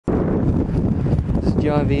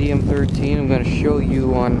John VDM13. I'm going to show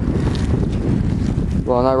you on,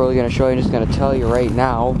 well, I'm not really going to show you, I'm just going to tell you right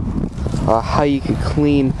now how you can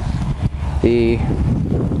clean the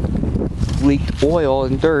leaked oil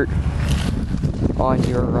and dirt on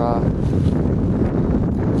your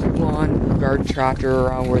lawn, garden tractor,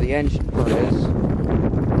 around where the engine part is.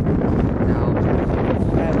 Now,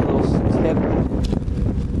 I have a little tip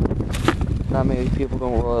not many people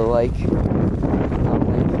don't really like.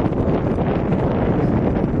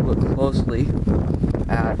 Look closely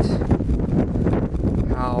at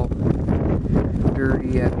how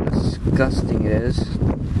dirty and disgusting it is.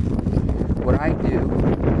 What I do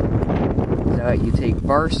is that you take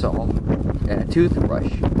bar salt and a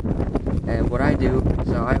toothbrush, and what I do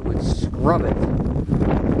is I would scrub it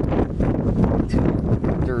until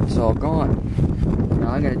the dirt's all gone. Now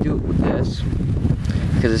I'm going to do it with this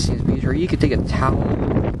because it seems to be easier. You could take a towel,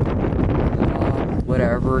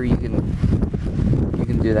 whatever, you can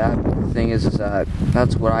do that. But the thing is that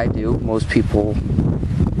that's what I do. Most people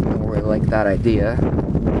don't really like that idea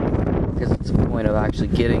because it's the point of actually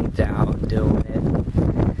getting down and doing it.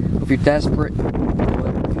 If you're desperate, do it.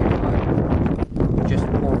 If you're not, just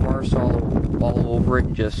pour bar salt all over it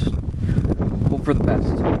and just hope for the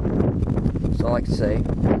best. That's all I can say.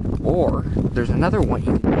 Or there's another one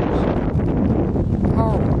you can use.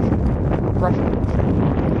 Power wash. Pressure wash.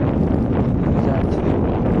 Use that too.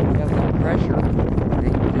 If you have enough pressure,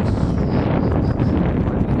 then you just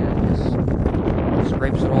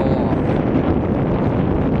scrapes it all off.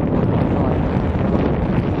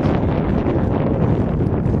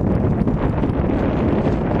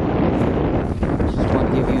 Just want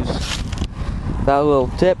to give you that little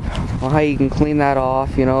tip on how you can clean that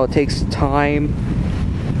off. You know, it takes time,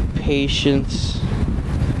 patience.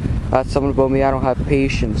 That's something about me, I don't have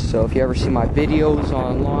patience. So if you ever see my videos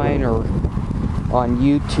online or on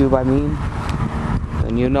YouTube,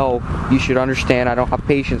 then you know, you should understand I don't have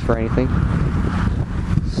patience for anything.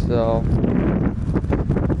 So,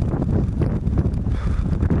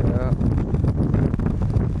 yeah.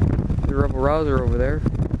 The Rebel Rouser over there.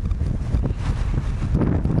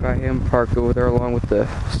 Got him parked over there along with the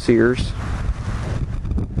Sears.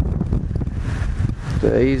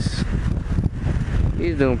 So he's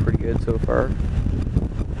doing pretty good so far.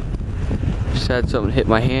 Just had something hit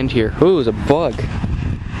my hand here. Ooh, it was a bug.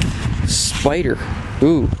 Spider.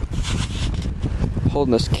 Ooh.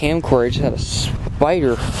 Holding this camcorder, I just had a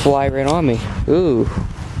spider fly right on me. Ooh.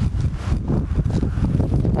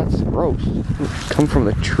 That's gross. Come from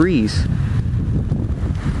the trees.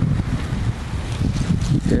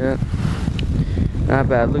 Yeah. Not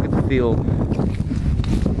bad. Look at the field.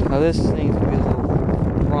 Now this thing's gonna be a little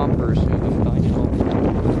romper soon. Going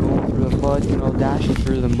through the mud, you know, dashing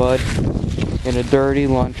through the mud in a dirty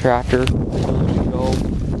lawn tractor. Go,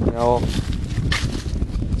 you know,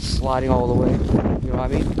 sliding all the way. You know what I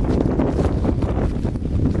mean?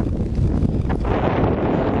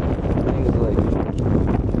 Things like,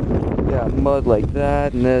 yeah, mud like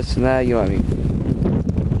that and this and that. You know what I mean?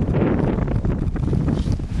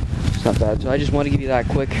 It's not bad. So I just want to give you that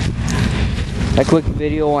quick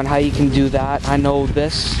video on how you can do that. I know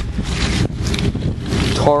this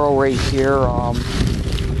Toro right here,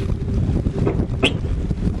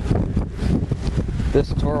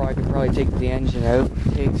 this Toro I could probably take the engine out.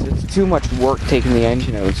 It's too much work taking the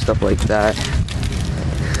engine out and stuff like that.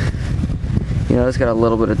 You know, it's got a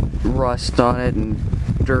little bit of rust on it and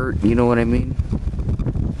dirt, you know what I mean?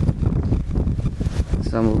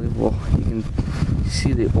 It's unbelievable. You can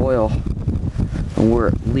see the oil and where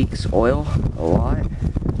it leaks oil a lot.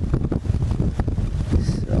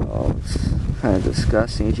 So it's kind of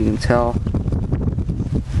disgusting, as you can tell.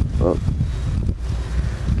 Well,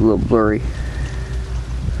 a little blurry,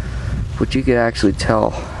 but you could actually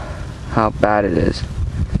tell how bad it is.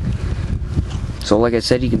 So like I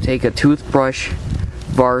said, you can take a toothbrush,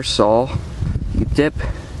 Varsol, you dip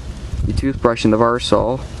your toothbrush in the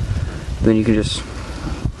Varsol, then you can just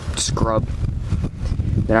scrub.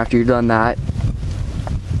 Then after you're done that,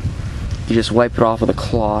 you just wipe it off with a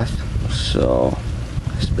cloth. So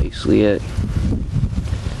that's basically it.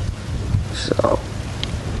 So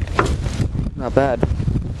not bad.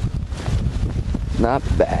 Not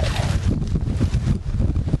bad.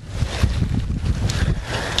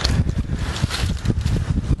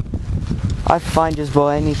 I find just about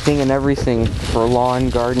anything and everything for lawn,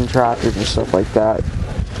 garden, tractors and stuff like that.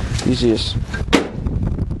 You just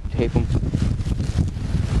tape them.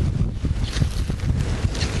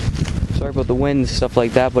 Sorry about the wind and stuff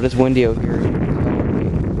like that, but it's windy out here.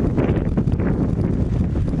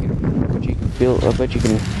 But you can feel, I bet you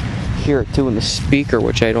can hear it too in the speaker,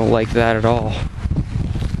 which I don't like that at all.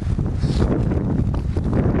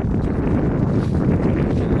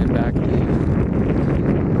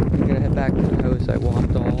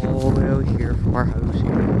 from our house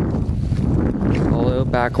here. All the way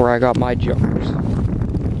back where I got my jumpers.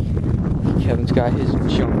 Kevin's got his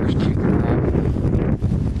jumpers kicking around.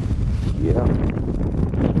 Yeah.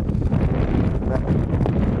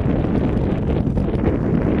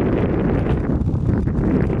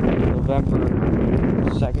 November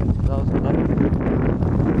 2nd, 2011.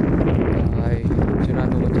 I do not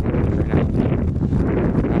know what time it is right now. I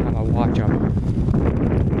don't have my watch on.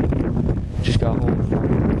 Just got home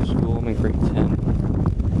from school. I'm in grade 10.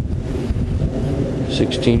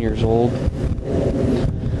 16 years old.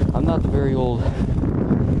 I'm not a very old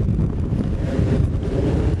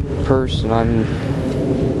person. I'm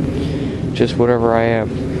just whatever I am.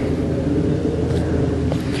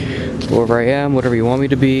 Whoever I am, whatever you want me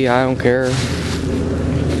to be, I don't care.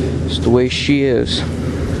 It's the way she is.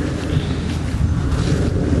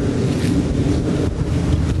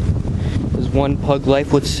 As one pug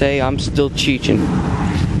life would say, I'm still cheeching.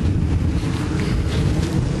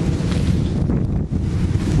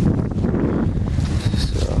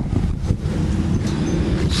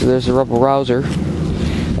 So there's a Rebel Rouser.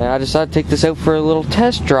 And I decided to take this out for a little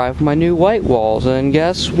test drive with my new white walls. And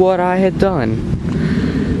guess what I had done?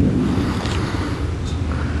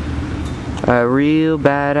 A real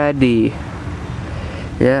bad idea.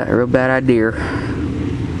 Yeah, a real bad idea.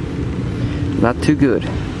 Not too good.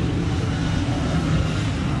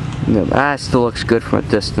 No, that still looks good from a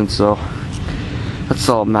distance, though. That's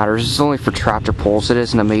all that matters. It's only for tractor pulls. It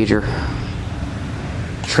isn't a major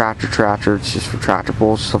tractor. It's just for tractor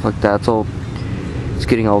pulls, stuff like that. It's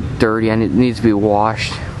getting all dirty and it needs to be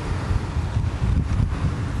washed.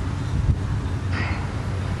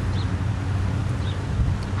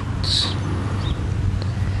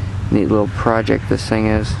 Neat little project this thing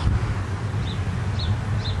is.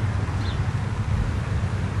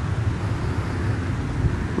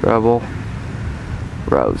 Rebel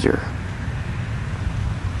Rouser.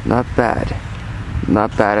 Not bad.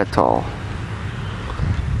 Not bad at all.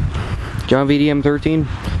 John VDM 13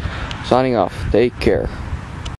 signing off. Take care.